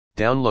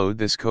Download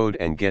this code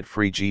and get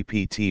free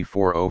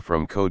GPT-4o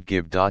from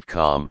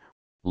codegive.com,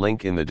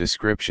 link in the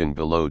description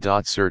below.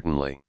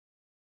 Certainly.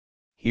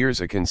 Here's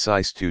a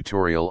concise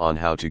tutorial on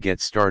how to get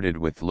started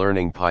with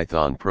learning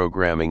Python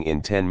programming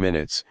in 10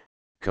 minutes,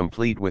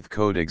 complete with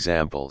code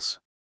examples.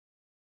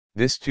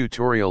 This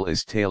tutorial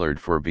is tailored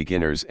for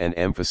beginners and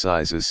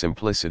emphasizes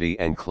simplicity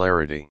and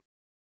clarity.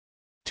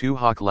 2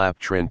 Hok lap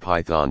trin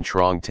Python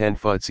trong 10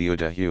 phút siêu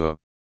hiểu.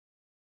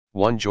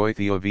 1 Joy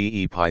theo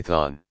ve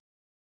Python.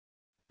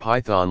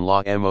 Python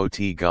la mot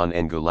gon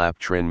en lap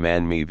trin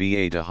man mi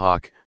va de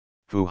Hok,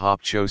 phu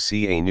hop cho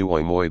ca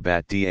nuoi moi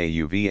bat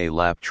dau va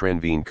lap trin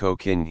vien ko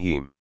kin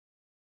him.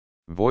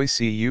 Voi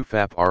cu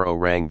fap ro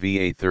rang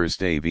va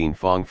Thursday vien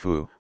phong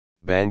phu,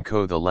 ban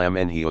ko the lam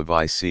en hio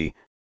vi c,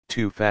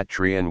 2 fat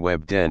trien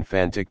web den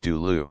fantic du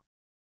lu.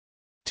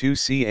 2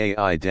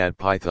 cai dad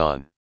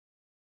Python.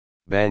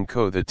 Ban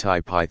ko the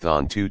Thai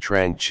Python 2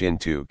 trang chin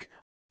tuk,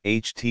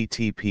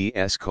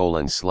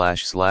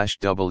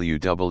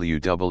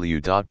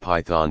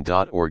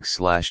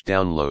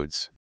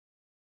 https://www.python.org/downloads.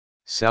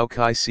 Sao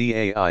kai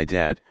cai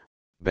dat,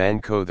 ban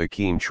ko the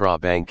kim tra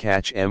bang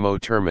catch mo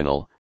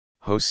terminal,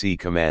 ho si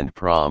command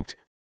prompt,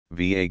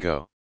 va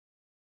go.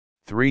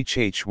 3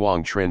 Chach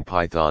wang trin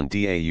Python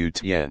dau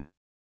tien.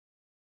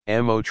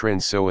 Mo trin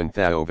soan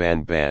thao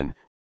van ban,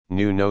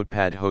 new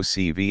notepad ho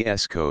si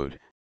vs code.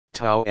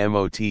 Tau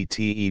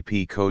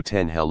mottep ko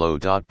 10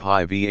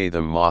 hello.py va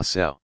them ma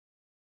sel.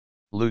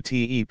 Lu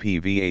tep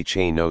va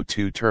chain o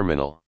 2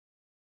 terminal.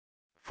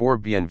 4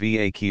 Bien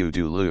vaq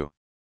du lu.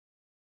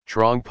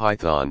 Trong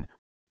Python,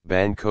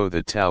 ban ko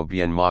the tau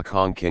bien ma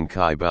kong kin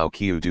kai bao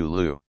q du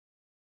lu.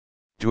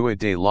 Dua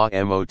de la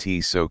mot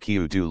so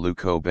q du lu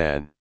ko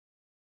ban.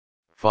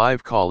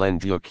 5 Kalen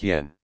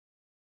duqyen.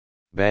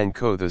 Ban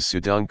ko the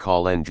sudung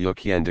Kalen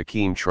duqyen de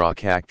kim tra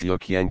kak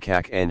duqyen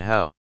kak en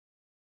hao.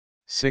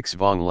 6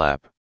 Vong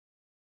lap.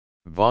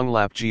 Vong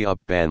lap ji up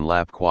ban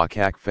lap qua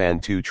kak fan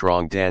tu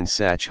trong dan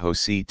sach ho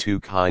si tu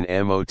kine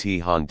mot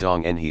han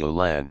dong en hio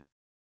lan.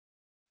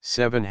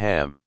 7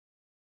 Ham.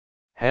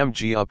 Ham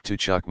ji up tu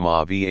chuk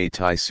ma va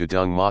tai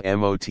sudung ma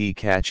mot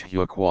catch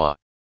hio qua.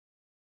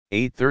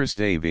 8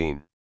 Thursday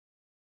veen.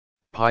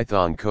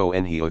 Python ko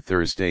en hio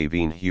Thursday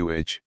veen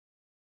huage.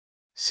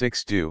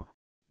 6 Du,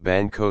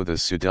 ban ko the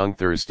sudung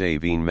Thursday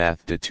veen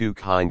math de tu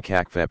kine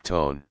kak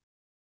vepton.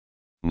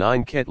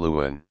 9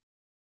 Ketluan.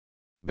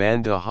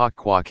 Ban da hok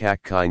qua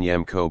kak kine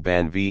yem ko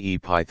ban ve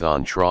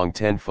Python trong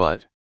 10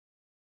 phut.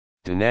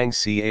 Danang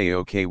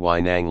caoky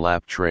nang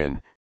lap trin,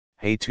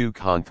 hey tu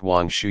con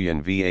thuang shuyan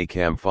va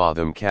cam fa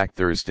them kak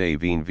Thursday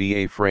veen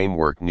va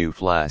framework new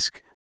flask,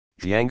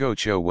 Django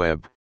cho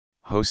web,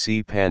 ho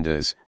si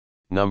pandas,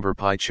 number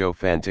pi cho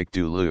fantic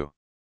du lu.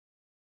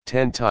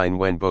 10 Tine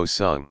wen bo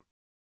sung.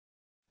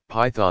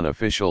 Python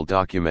official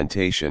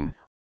documentation,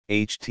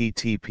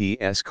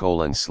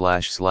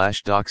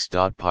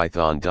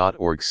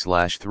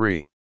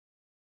 https://docs.python.org/3.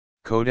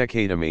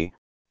 Codecademy,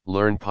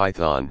 Learn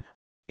Python,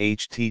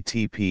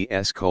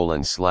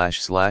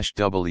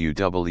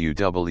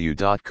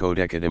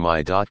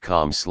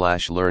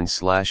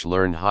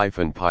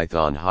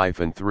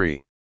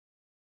 https://www.codecademy.com/learn/python-3.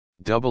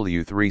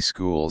 W3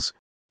 Schools,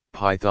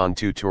 Python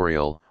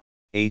tutorial,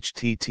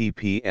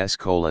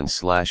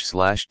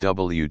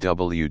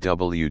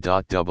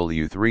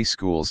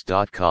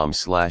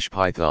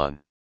 https://www.w3schools.com/python.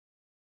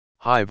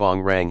 Hai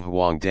vong rang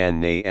huang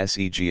dan na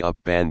seg up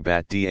ban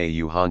bat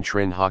dau han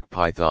trin hok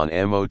Python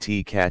mot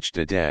catch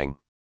da dang.